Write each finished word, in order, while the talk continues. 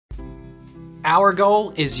Our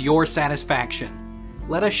goal is your satisfaction.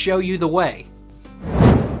 Let us show you the way.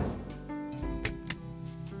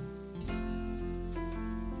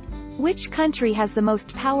 Which country has the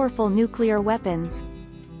most powerful nuclear weapons?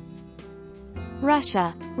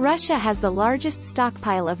 Russia. Russia has the largest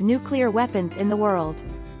stockpile of nuclear weapons in the world.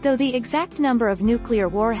 Though the exact number of nuclear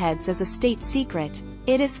warheads is a state secret,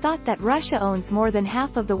 it is thought that Russia owns more than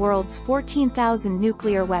half of the world's 14,000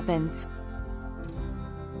 nuclear weapons.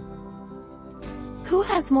 Who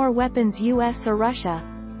has more weapons, US or Russia?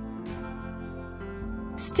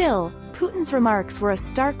 Still, Putin's remarks were a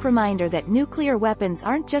stark reminder that nuclear weapons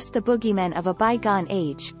aren't just the boogeymen of a bygone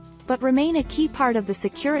age, but remain a key part of the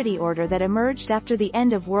security order that emerged after the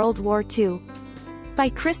end of World War II. By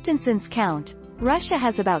Christensen's count, Russia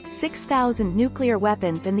has about 6,000 nuclear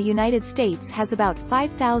weapons and the United States has about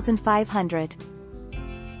 5,500.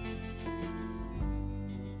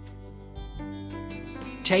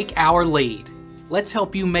 Take our lead. Let's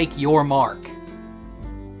help you make your mark.